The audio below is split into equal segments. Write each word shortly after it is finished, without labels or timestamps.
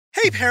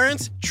Hey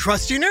parents,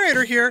 Trusty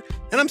Narrator here,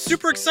 and I'm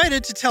super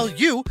excited to tell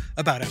you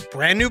about a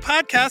brand new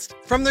podcast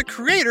from the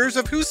creators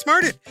of Who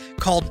Smarted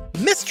called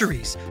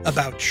Mysteries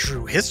About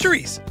True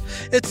Histories.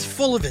 It's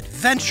full of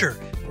adventure,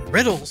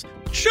 riddles,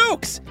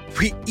 jokes.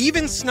 We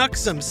even snuck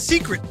some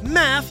secret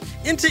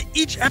math into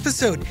each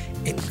episode,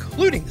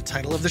 including the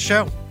title of the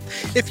show.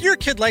 If your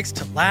kid likes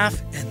to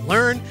laugh and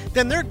learn,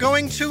 then they're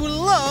going to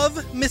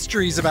love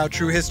Mysteries About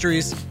True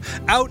Histories.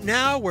 Out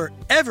now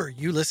wherever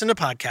you listen to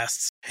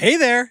podcasts. Hey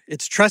there,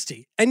 it's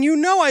Trusty, and you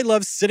know I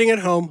love sitting at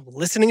home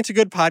listening to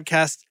good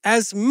podcasts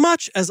as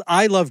much as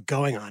I love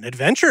going on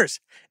adventures.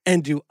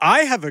 And do I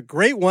have a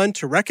great one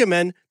to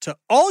recommend to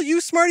all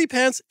you smarty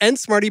pants and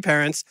smarty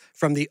parents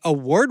from the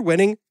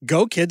award-winning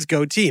Go Kids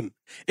Go team.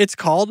 It's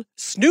called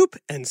Snoop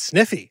and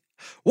Sniffy.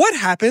 What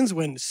happens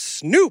when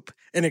Snoop,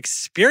 an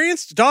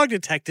experienced dog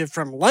detective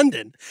from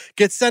London,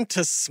 gets sent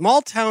to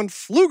small-town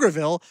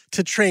Pflugerville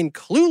to train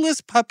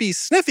clueless puppy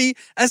Sniffy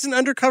as an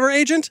undercover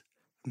agent?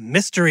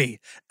 Mystery,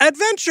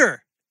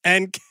 adventure,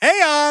 and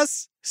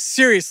chaos!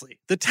 Seriously,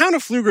 the town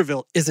of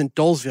Pflugerville isn't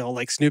Dolesville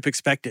like Snoop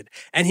expected,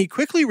 and he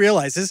quickly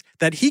realizes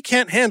that he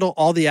can't handle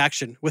all the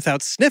action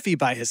without Sniffy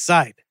by his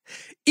side.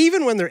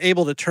 Even when they're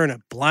able to turn a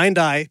blind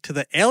eye to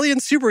the alien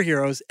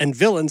superheroes and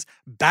villains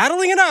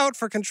battling it out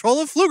for control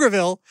of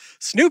Pflugerville,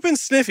 Snoop and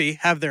Sniffy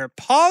have their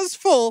paws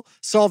full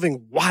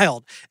solving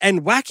wild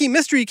and wacky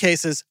mystery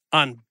cases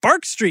on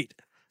Bark Street.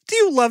 Do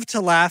you love to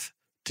laugh?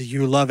 Do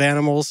you love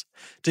animals?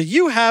 Do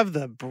you have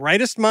the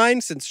brightest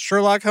mind since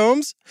Sherlock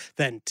Holmes?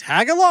 Then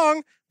tag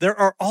along. There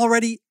are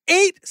already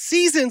 8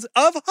 seasons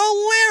of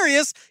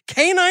hilarious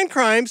canine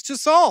crimes to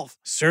solve.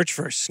 Search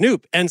for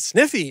Snoop and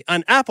Sniffy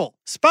on Apple,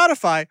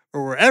 Spotify,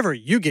 or wherever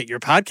you get your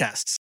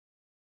podcasts.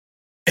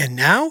 And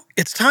now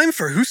it's time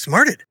for Who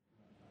Smarted.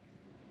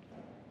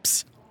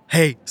 Psst.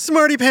 Hey,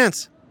 Smarty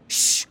Pants.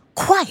 Shh,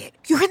 quiet.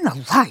 You're in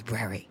the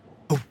library.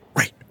 Oh,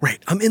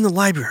 right. I'm in the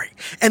library.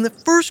 And the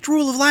first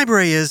rule of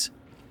library is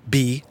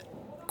be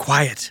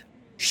quiet.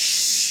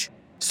 Shh.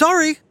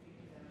 Sorry.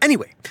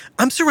 Anyway,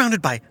 I'm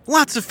surrounded by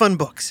lots of fun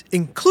books,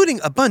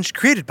 including a bunch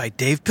created by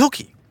Dave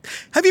Pilkey.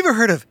 Have you ever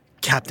heard of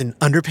Captain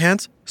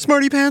Underpants,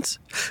 Smarty Pants?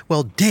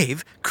 Well,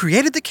 Dave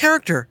created the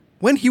character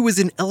when he was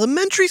in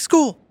elementary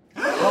school.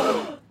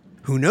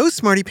 Who knows,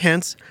 Smarty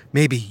Pants?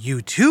 Maybe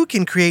you too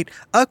can create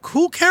a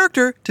cool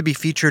character to be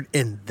featured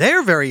in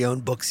their very own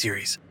book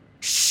series.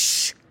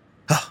 Shh.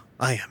 Oh,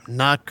 I am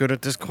not good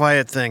at this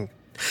quiet thing.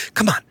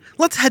 Come on.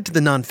 Let's head to the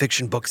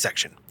nonfiction book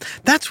section.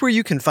 That's where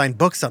you can find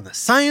books on the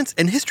science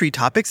and history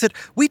topics that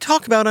we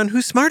talk about on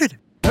Who Smarted.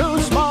 Who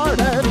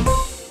Smarted?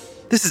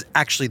 This is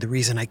actually the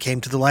reason I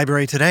came to the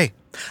library today.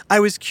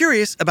 I was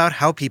curious about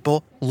how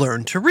people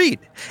learn to read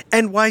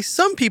and why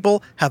some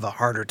people have a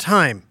harder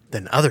time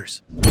than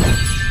others.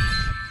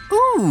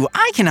 Ooh,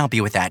 I can help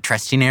you with that,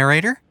 Trusty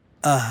Narrator.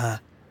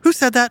 Who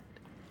said that?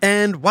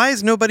 And why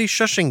is nobody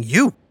shushing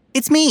you?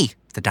 It's me,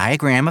 the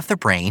diagram of the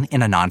brain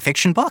in a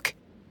nonfiction book.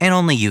 And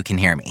only you can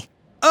hear me.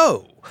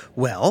 Oh,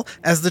 well,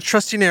 as the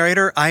trusty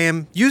narrator, I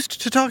am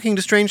used to talking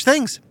to strange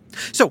things.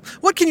 So,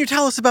 what can you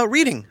tell us about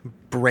reading?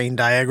 Brain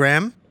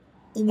diagram?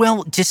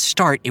 Well, to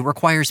start, it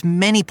requires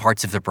many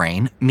parts of the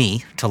brain,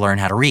 me, to learn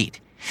how to read.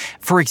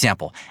 For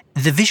example,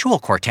 the visual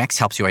cortex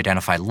helps you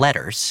identify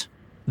letters,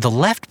 the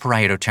left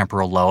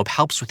parietotemporal lobe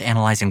helps with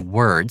analyzing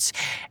words,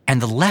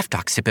 and the left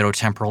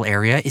occipitotemporal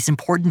area is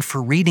important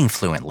for reading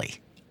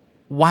fluently.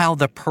 While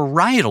the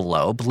parietal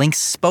lobe links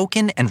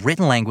spoken and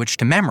written language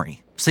to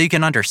memory, so you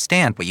can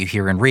understand what you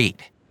hear and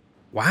read.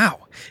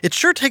 Wow, it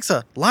sure takes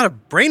a lot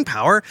of brain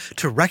power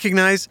to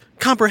recognize,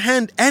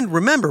 comprehend, and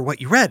remember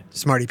what you read,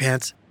 Smarty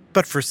Pants.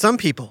 But for some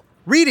people,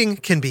 reading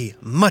can be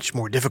much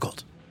more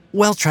difficult.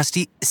 Well,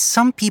 Trusty,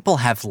 some people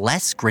have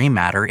less gray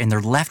matter in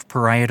their left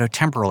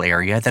parietotemporal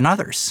area than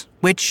others,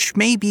 which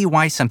may be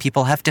why some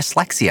people have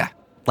dyslexia,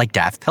 like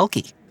Dave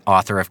Pilkey,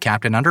 author of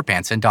Captain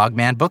Underpants and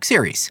Dogman book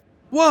series.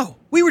 Whoa,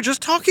 we were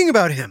just talking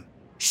about him.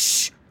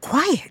 Shh,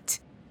 quiet.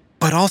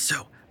 But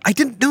also, I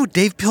didn't know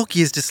Dave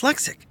Pilkey is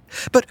dyslexic.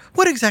 But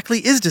what exactly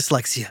is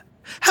dyslexia?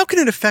 How can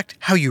it affect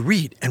how you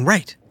read and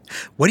write?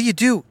 What do you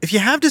do if you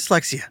have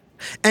dyslexia?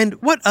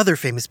 And what other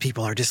famous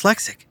people are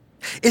dyslexic?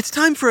 It's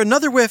time for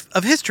another whiff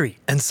of history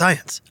and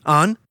science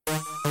on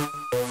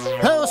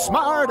Who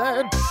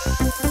Smarted?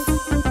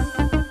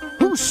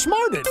 Who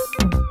Smarted?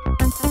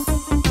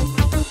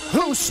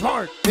 Who's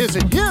smart? Is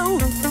it you?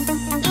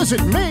 Is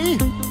it me?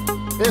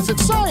 Is it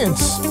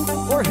science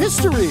or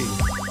history?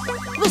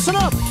 Listen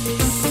up,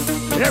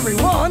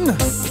 everyone.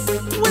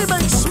 We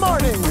make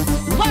smarting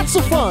lots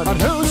of fun on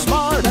Who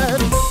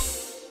Smarted.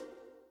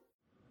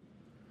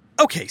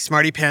 Okay,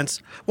 Smarty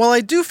Pants, while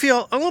I do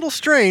feel a little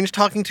strange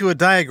talking to a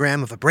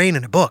diagram of a brain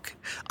in a book,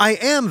 I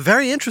am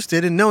very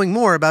interested in knowing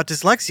more about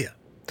dyslexia.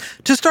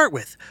 To start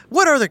with,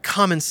 what are the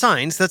common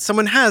signs that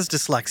someone has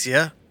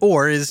dyslexia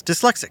or is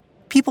dyslexic?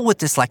 People with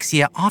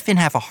dyslexia often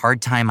have a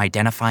hard time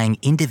identifying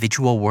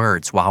individual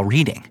words while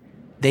reading.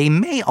 They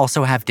may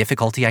also have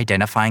difficulty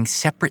identifying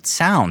separate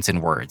sounds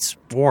in words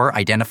or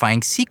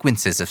identifying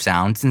sequences of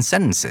sounds in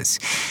sentences.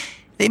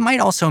 They might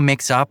also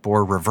mix up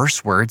or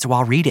reverse words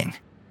while reading.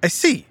 I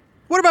see.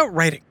 What about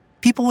writing?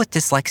 People with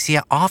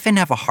dyslexia often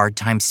have a hard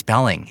time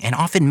spelling and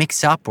often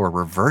mix up or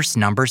reverse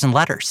numbers and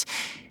letters.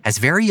 As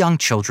very young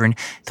children,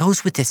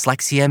 those with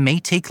dyslexia may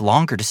take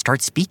longer to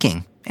start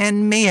speaking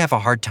and may have a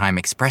hard time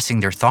expressing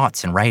their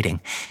thoughts in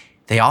writing.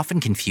 They often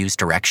confuse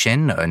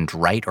direction and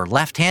right or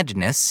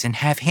left-handedness and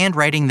have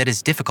handwriting that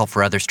is difficult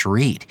for others to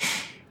read.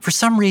 For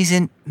some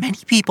reason, many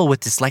people with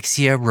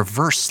dyslexia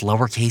reverse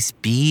lowercase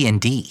b and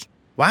d.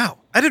 Wow,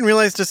 I didn't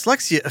realize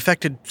dyslexia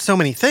affected so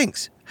many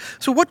things.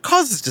 So what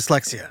causes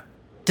dyslexia?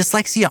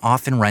 Dyslexia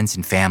often runs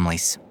in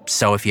families,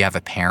 so if you have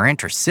a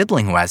parent or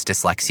sibling who has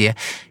dyslexia,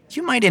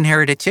 you might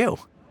inherit it too.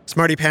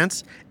 Smarty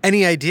Pants,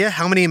 any idea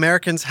how many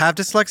Americans have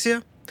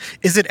dyslexia?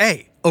 Is it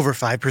A, over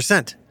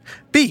 5%,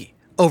 B,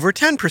 over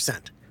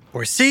 10%,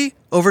 or C,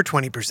 over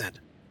 20%?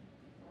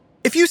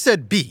 If you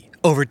said B,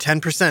 over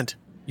 10%,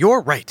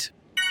 you're right.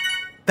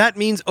 That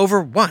means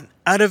over 1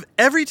 out of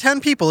every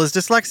 10 people is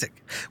dyslexic,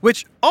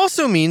 which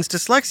also means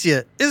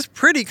dyslexia is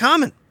pretty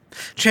common.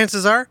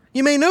 Chances are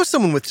you may know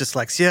someone with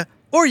dyslexia,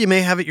 or you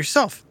may have it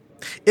yourself.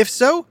 If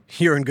so,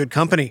 you're in good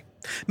company.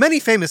 Many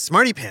famous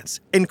smarty pants,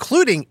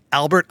 including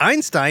Albert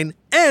Einstein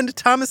and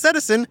Thomas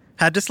Edison,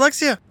 had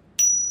dyslexia.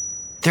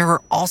 There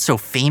are also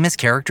famous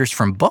characters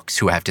from books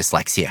who have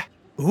dyslexia.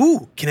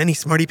 Ooh, can any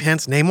smarty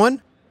pants name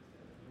one?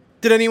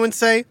 Did anyone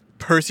say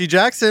Percy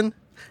Jackson?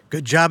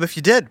 Good job if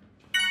you did.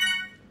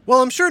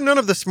 Well, I'm sure none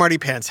of the smarty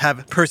pants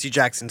have Percy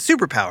Jackson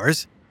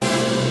superpowers.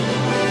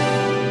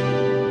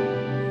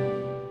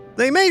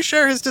 They may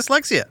share his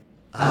dyslexia.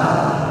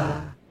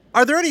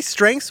 Are there any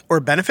strengths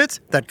or benefits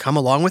that come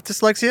along with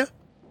dyslexia?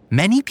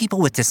 Many people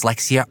with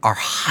dyslexia are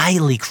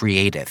highly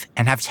creative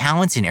and have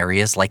talents in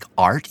areas like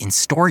art and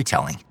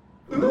storytelling.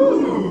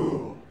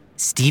 Ooh.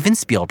 Steven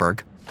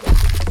Spielberg,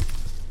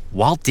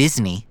 Walt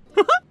Disney,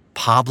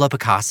 Pablo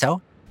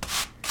Picasso,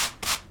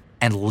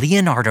 and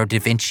Leonardo da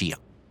Vinci.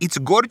 It's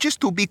gorgeous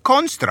to be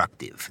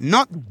constructive,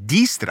 not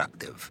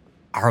destructive.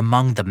 Are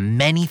among the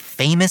many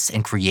famous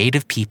and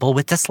creative people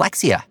with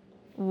dyslexia.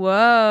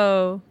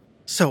 Whoa.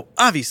 So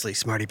obviously,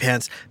 Smarty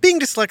Pants, being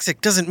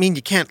dyslexic doesn't mean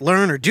you can't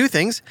learn or do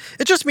things.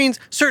 It just means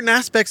certain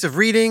aspects of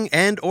reading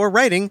and or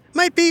writing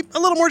might be a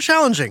little more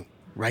challenging.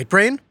 Right,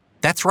 Brain?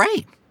 That's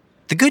right.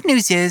 The good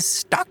news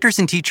is doctors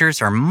and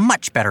teachers are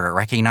much better at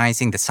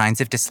recognizing the signs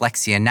of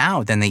dyslexia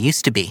now than they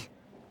used to be.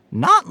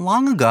 Not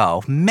long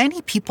ago,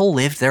 many people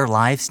lived their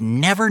lives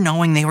never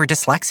knowing they were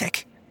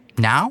dyslexic.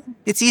 Now,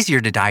 it's easier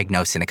to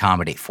diagnose and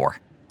accommodate for.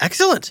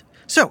 Excellent.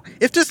 So,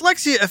 if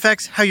dyslexia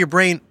affects how your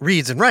brain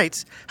reads and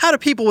writes, how do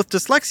people with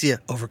dyslexia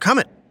overcome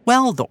it?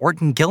 Well, the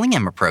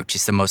Orton-Gillingham approach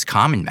is the most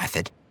common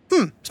method.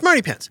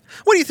 Smarty Pants,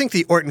 what do you think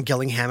the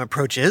Orton-Gillingham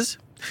approach is?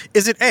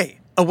 Is it A,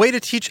 a way to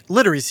teach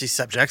literacy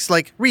subjects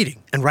like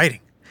reading and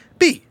writing?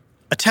 B,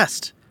 a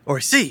test? Or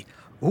C,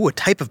 a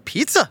type of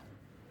pizza?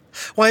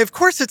 Why, of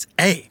course it's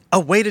a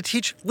way to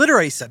teach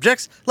literary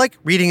subjects like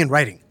reading and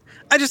writing.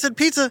 I just said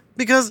pizza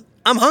because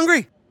I'm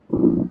hungry.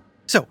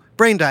 So,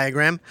 brain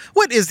diagram,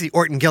 what is the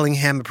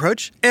Orton-Gillingham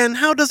approach and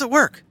how does it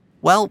work?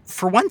 Well,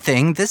 for one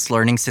thing, this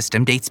learning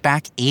system dates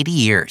back 80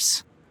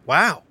 years.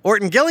 Wow,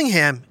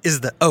 Orton-Gillingham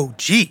is the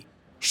OG.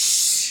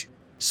 Shh,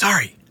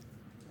 sorry.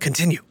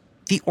 Continue.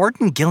 The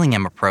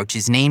Orton-Gillingham approach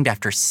is named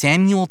after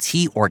Samuel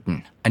T.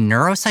 Orton, a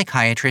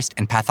neuropsychiatrist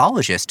and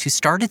pathologist who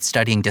started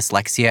studying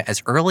dyslexia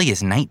as early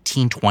as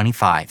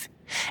 1925,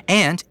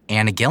 and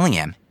Anna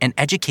Gillingham, an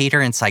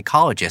educator and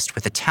psychologist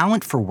with a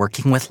talent for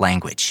working with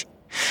language.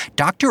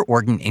 Dr.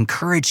 Orton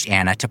encouraged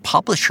Anna to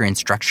publish her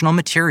instructional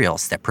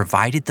materials that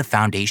provided the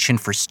foundation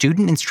for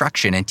student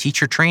instruction and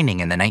teacher training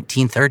in the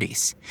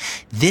 1930s.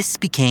 This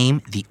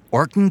became the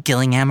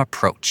Orton-Gillingham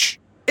approach.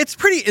 It's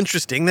pretty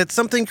interesting that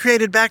something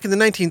created back in the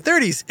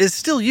 1930s is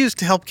still used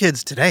to help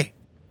kids today.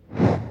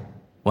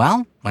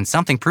 Well, when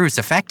something proves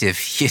effective,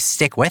 you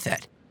stick with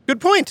it. Good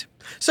point.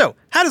 So,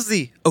 how does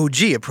the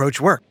OG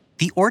approach work?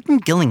 The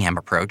Orton-Gillingham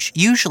approach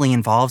usually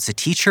involves a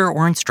teacher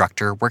or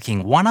instructor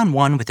working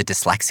one-on-one with a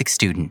dyslexic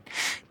student,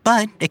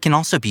 but it can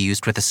also be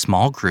used with a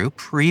small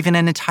group or even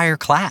an entire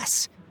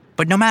class.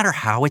 But no matter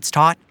how it's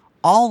taught,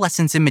 all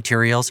lessons and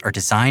materials are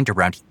designed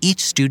around each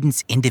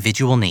student's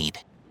individual need.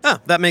 Oh,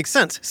 that makes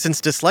sense,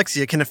 since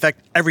dyslexia can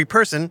affect every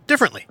person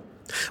differently.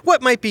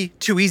 What might be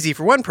too easy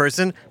for one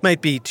person might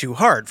be too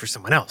hard for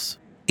someone else.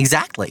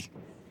 Exactly.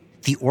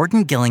 The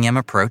Orton-Gillingham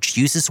approach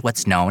uses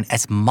what's known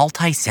as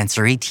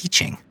multisensory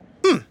teaching.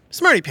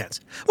 Smarty Pants,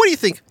 what do you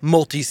think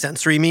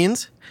multisensory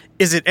means?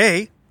 Is it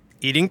A,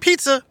 eating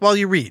pizza while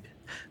you read?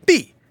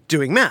 B,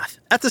 doing math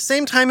at the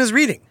same time as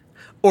reading?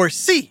 Or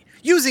C,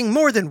 using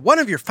more than one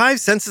of your 5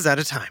 senses at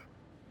a time?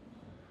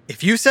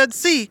 If you said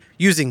C,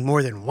 using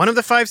more than one of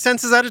the 5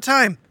 senses at a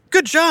time,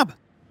 good job!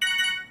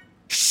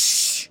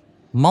 Shh!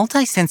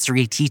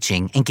 Multisensory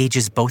teaching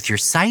engages both your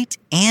sight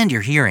and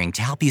your hearing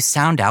to help you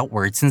sound out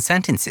words and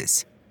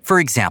sentences. For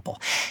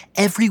example,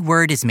 every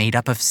word is made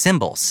up of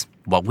symbols,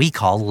 what we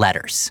call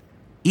letters.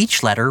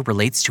 Each letter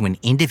relates to an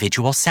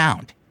individual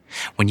sound.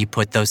 When you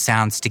put those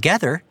sounds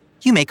together,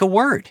 you make a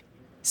word.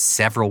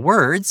 Several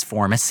words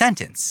form a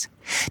sentence.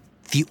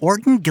 The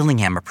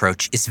Orton-Gillingham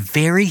approach is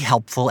very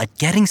helpful at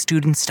getting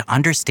students to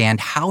understand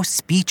how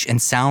speech and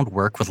sound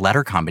work with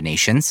letter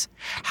combinations,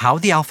 how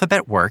the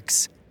alphabet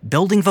works,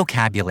 building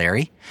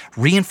vocabulary,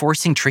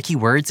 reinforcing tricky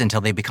words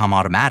until they become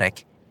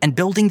automatic, and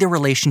building the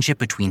relationship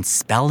between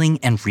spelling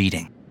and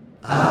reading.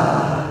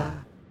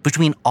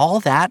 Between all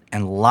that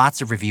and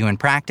lots of review and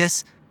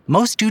practice,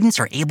 most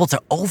students are able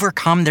to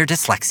overcome their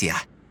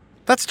dyslexia.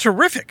 That's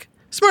terrific.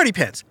 Smarty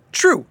Pants,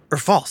 true or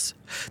false?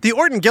 The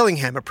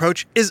Orton-Gillingham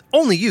approach is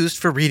only used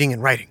for reading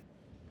and writing.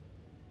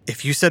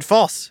 If you said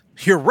false,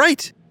 you're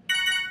right.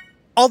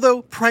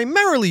 Although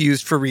primarily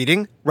used for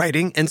reading,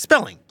 writing, and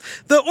spelling,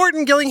 the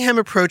Orton-Gillingham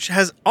approach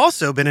has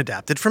also been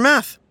adapted for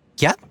math.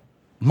 Yep.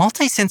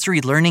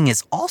 Multisensory learning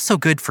is also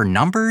good for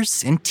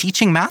numbers and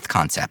teaching math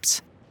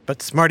concepts.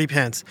 But Smarty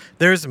Pants,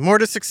 there's more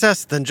to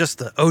success than just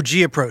the OG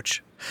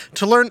approach.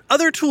 To learn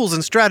other tools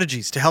and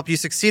strategies to help you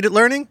succeed at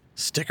learning,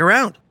 stick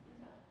around.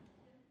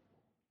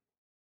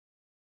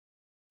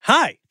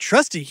 Hi,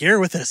 Trusty here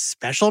with a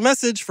special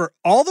message for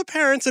all the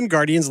parents and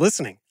guardians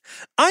listening.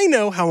 I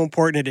know how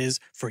important it is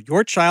for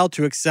your child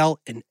to excel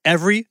in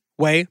every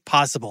way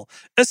possible,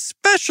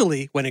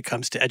 especially when it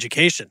comes to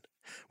education.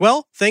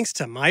 Well, thanks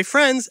to my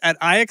friends at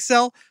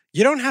iExcel,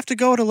 you don't have to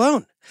go it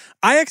alone.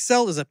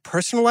 iExcel is a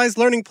personalized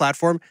learning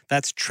platform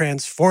that's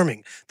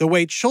transforming the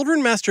way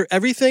children master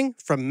everything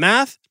from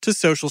math to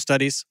social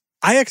studies.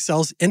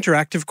 iExcel's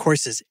interactive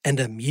courses and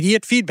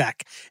immediate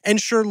feedback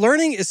ensure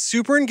learning is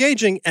super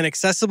engaging and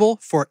accessible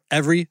for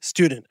every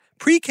student,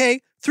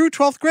 pre-K through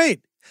 12th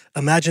grade.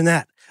 Imagine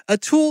that, a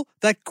tool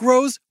that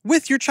grows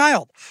with your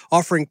child,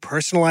 offering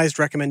personalized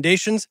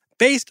recommendations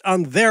based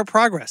on their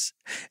progress.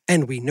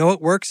 And we know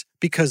it works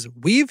because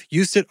we've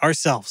used it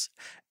ourselves.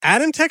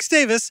 Adam Tex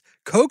Davis,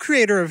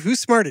 co-creator of Who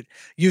Smarted,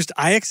 used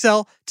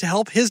iExcel to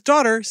help his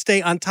daughter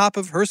stay on top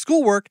of her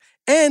schoolwork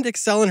and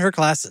excel in her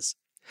classes.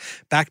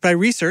 Backed by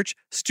research,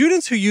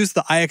 students who use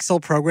the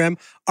iExcel program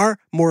are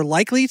more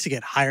likely to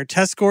get higher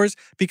test scores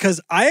because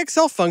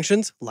iExcel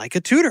functions like a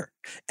tutor.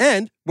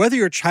 And whether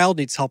your child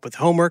needs help with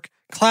homework,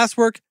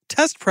 classwork,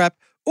 test prep,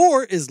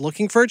 or is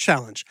looking for a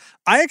challenge,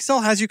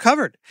 iExcel has you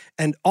covered,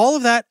 and all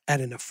of that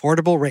at an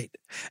affordable rate.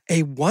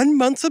 A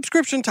 1-month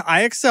subscription to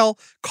iExcel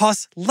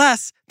costs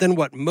less than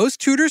what most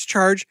tutors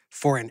charge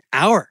for an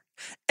hour.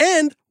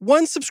 And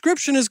one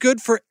subscription is good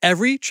for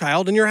every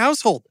child in your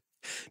household.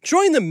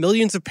 Join the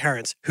millions of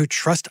parents who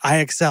trust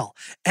iExcel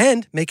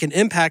and make an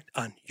impact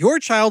on your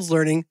child's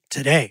learning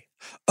today.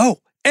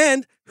 Oh,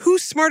 and Who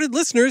Smarted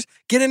listeners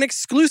get an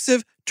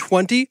exclusive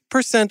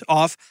 20%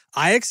 off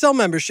iExcel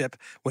membership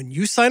when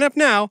you sign up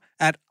now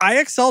at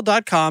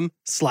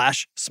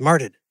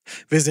iexcel.com/smarted.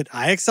 Visit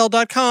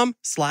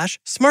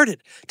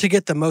iexcel.com/smarted to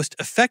get the most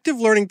effective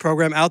learning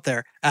program out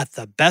there at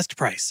the best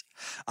price.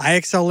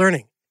 iExcel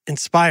Learning.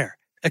 Inspire.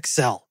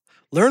 Excel.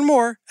 Learn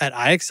more at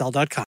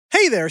iexcel.com.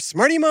 Hey there,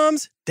 smarty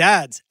moms,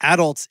 dads,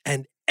 adults,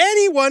 and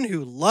anyone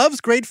who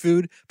loves great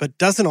food but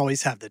doesn't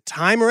always have the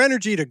time or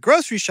energy to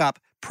grocery shop,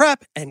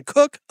 prep, and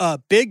cook a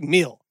big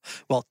meal.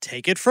 Well,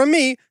 take it from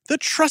me, the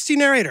trusty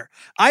narrator.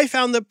 I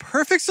found the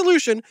perfect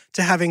solution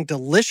to having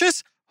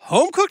delicious,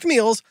 home-cooked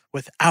meals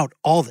without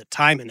all the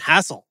time and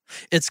hassle.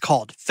 It's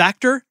called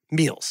Factor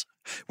Meals.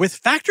 With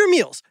Factor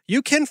Meals,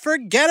 you can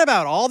forget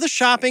about all the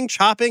shopping,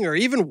 chopping, or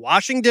even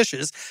washing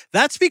dishes.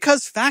 That's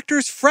because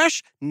Factor's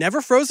fresh,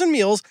 never frozen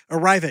meals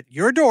arrive at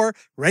your door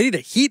ready to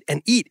heat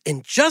and eat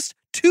in just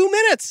 2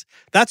 minutes.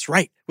 That's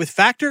right. With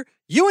Factor,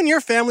 you and your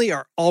family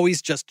are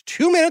always just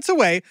 2 minutes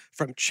away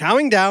from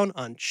chowing down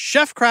on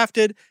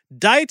chef-crafted,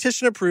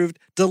 dietitian-approved,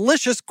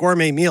 delicious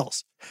gourmet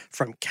meals.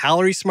 From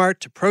Calorie Smart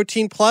to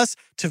Protein Plus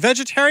to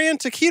vegetarian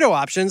to keto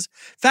options,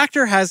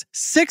 Factor has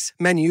 6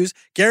 menus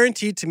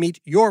guaranteed to meet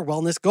your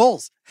wellness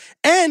goals.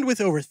 And with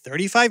over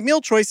 35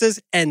 meal choices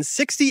and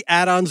 60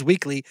 add-ons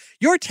weekly,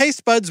 your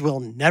taste buds will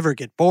never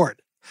get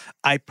bored.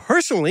 I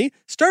personally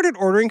started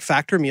ordering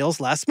Factor meals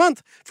last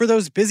month for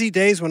those busy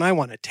days when I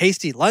want a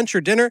tasty lunch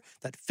or dinner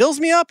that fills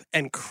me up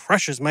and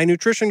crushes my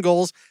nutrition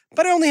goals,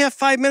 but I only have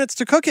 5 minutes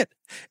to cook it.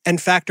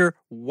 And Factor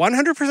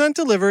 100%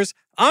 delivers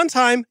on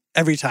time,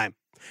 every time.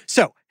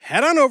 So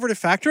head on over to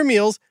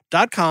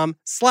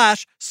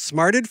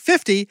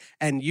factormeals.com/smarted50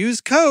 and use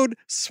code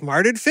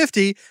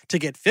SMARTED50 to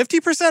get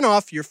 50%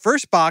 off your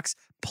first box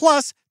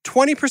plus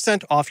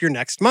 20% off your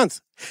next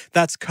month.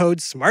 That's code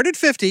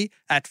SMARTED50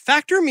 at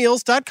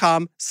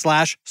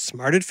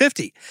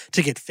factormeals.com/smarted50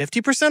 to get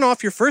 50%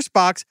 off your first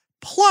box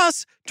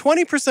plus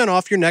 20%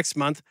 off your next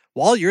month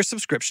while your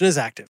subscription is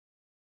active.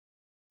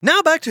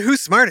 Now back to Who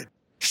Smarted.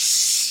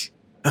 Shh!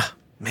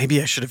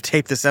 Maybe I should have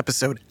taped this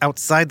episode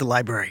outside the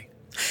library.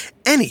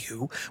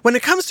 Anywho, when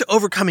it comes to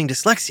overcoming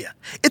dyslexia,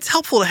 it's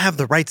helpful to have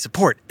the right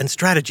support and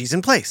strategies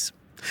in place.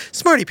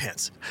 Smarty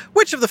Pants,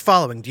 which of the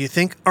following do you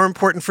think are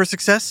important for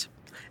success?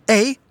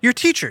 A, your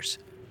teachers.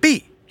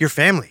 B, your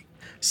family.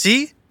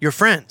 C, your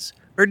friends.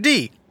 Or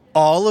D,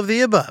 all of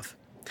the above.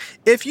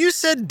 If you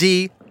said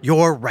D,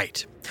 you're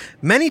right.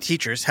 Many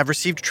teachers have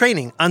received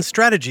training on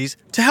strategies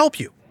to help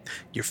you.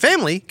 Your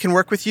family can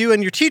work with you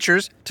and your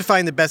teachers to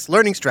find the best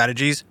learning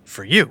strategies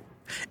for you.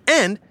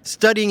 And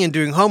studying and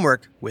doing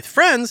homework with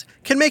friends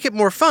can make it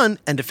more fun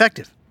and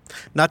effective.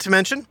 Not to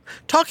mention,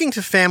 talking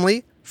to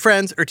family,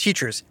 friends, or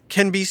teachers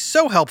can be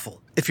so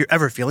helpful if you're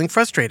ever feeling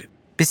frustrated.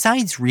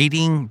 Besides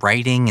reading,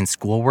 writing, and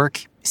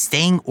schoolwork,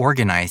 staying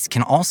organized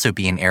can also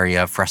be an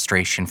area of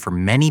frustration for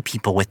many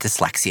people with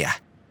dyslexia.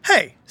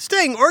 Hey,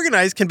 staying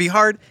organized can be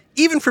hard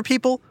even for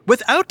people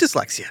without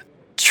dyslexia.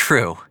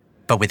 True,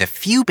 but with a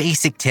few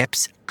basic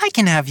tips, I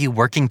can have you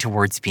working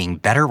towards being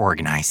better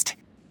organized.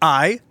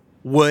 I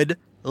would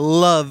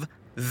love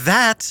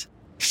that.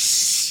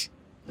 Shh.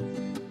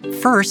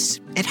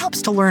 First, it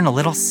helps to learn a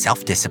little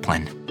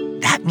self-discipline.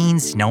 That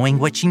means knowing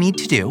what you need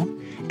to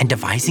do and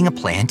devising a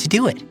plan to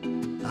do it.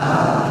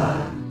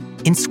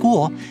 In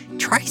school,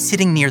 try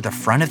sitting near the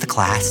front of the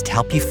class to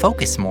help you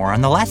focus more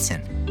on the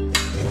lesson.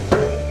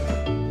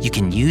 You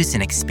can use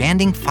an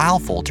expanding file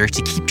folder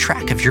to keep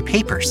track of your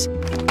papers,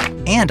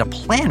 and a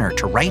planner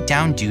to write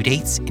down due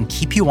dates and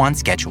keep you on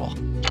schedule.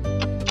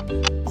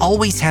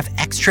 Always have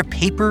extra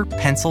paper,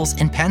 pencils,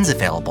 and pens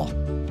available.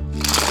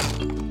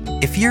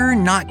 If you're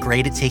not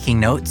great at taking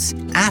notes,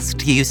 ask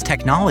to use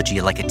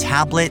technology like a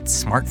tablet,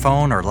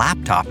 smartphone, or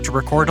laptop to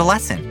record a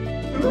lesson.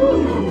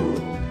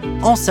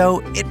 Also,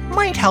 it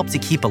might help to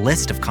keep a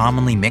list of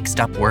commonly mixed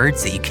up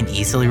words that you can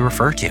easily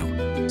refer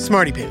to.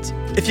 Smarty Pants,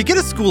 if you get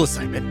a school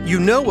assignment you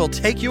know will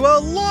take you a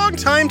long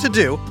time to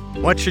do,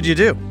 what should you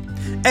do?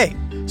 A,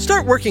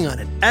 start working on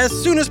it as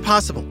soon as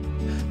possible.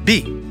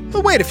 B,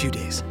 wait a few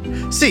days.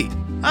 C,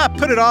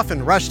 put it off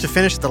and rush to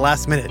finish at the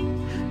last minute.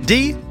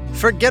 D,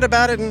 forget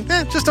about it and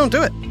just don't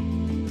do it.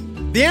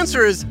 The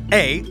answer is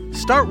A,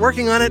 start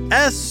working on it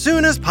as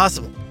soon as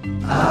possible.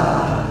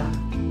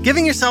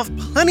 Giving yourself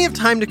plenty of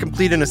time to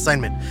complete an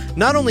assignment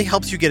not only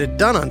helps you get it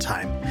done on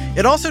time,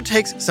 it also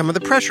takes some of the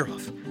pressure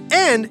off.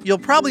 And you'll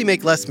probably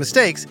make less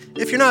mistakes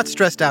if you're not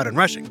stressed out and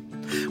rushing.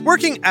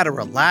 Working at a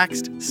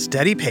relaxed,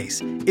 steady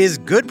pace is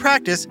good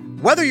practice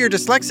whether you're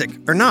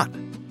dyslexic or not.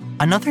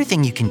 Another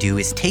thing you can do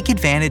is take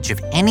advantage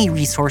of any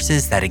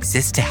resources that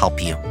exist to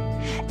help you.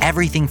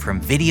 Everything from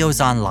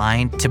videos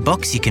online to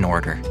books you can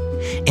order.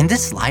 In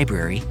this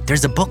library,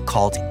 there's a book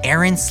called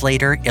Aaron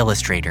Slater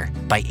Illustrator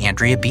by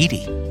Andrea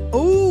Beatty.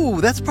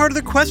 Oh, that's part of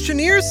the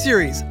Questionnaire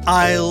series.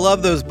 I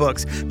love those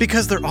books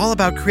because they're all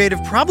about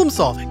creative problem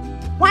solving.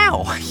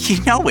 Wow,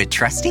 you know it,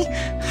 Trusty.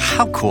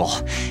 How cool.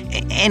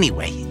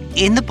 Anyway,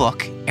 in the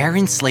book,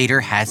 Aaron Slater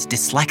has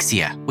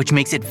dyslexia, which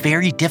makes it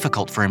very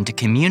difficult for him to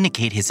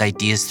communicate his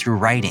ideas through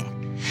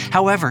writing.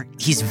 However,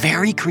 he's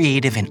very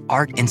creative in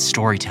art and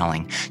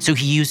storytelling, so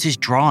he uses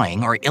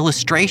drawing or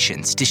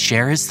illustrations to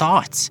share his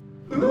thoughts.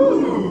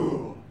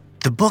 Ooh.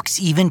 The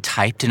book's even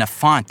typed in a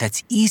font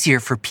that's easier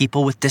for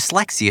people with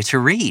dyslexia to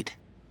read.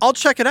 I'll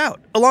check it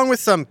out, along with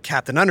some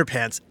Captain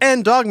Underpants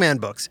and Dogman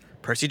books,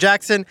 Percy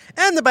Jackson,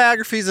 and the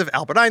biographies of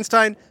Albert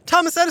Einstein,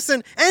 Thomas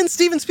Edison, and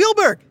Steven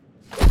Spielberg.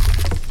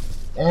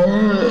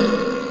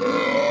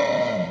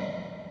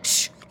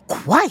 Shh,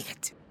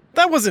 quiet.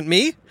 That wasn't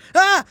me.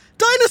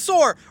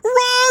 Dinosaur!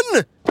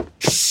 Run!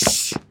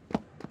 Shh.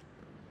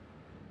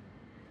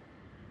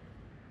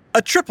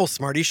 A triple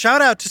Smarty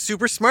shout out to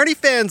Super Smarty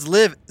fans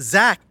Liv,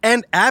 Zach,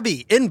 and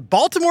Abby in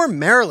Baltimore,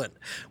 Maryland.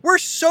 We're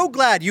so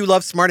glad you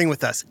love smarting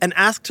with us and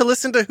ask to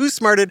listen to Who's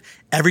Smarted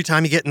every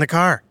time you get in the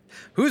car.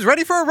 Who's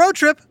ready for a road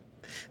trip?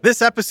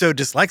 This episode,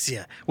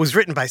 Dyslexia, was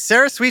written by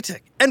Sarah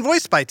Sweetick and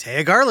voiced by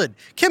Taya Garland,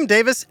 Kim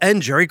Davis,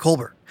 and Jerry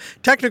Colbert.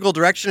 Technical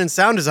direction and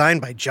sound design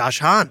by Josh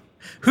Hahn.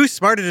 Who's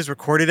Smarted is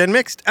recorded and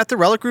mixed at the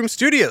Relic Room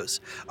Studios.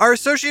 Our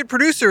associate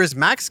producer is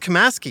Max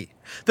Kamaski.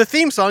 The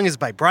theme song is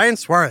by Brian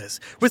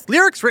Suarez, with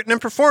lyrics written and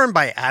performed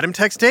by Adam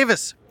Tex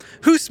Davis.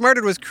 Who's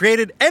Smarted was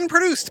created and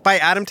produced by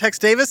Adam Tex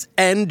Davis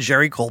and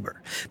Jerry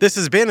Colbert. This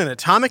has been an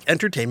Atomic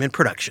Entertainment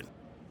production.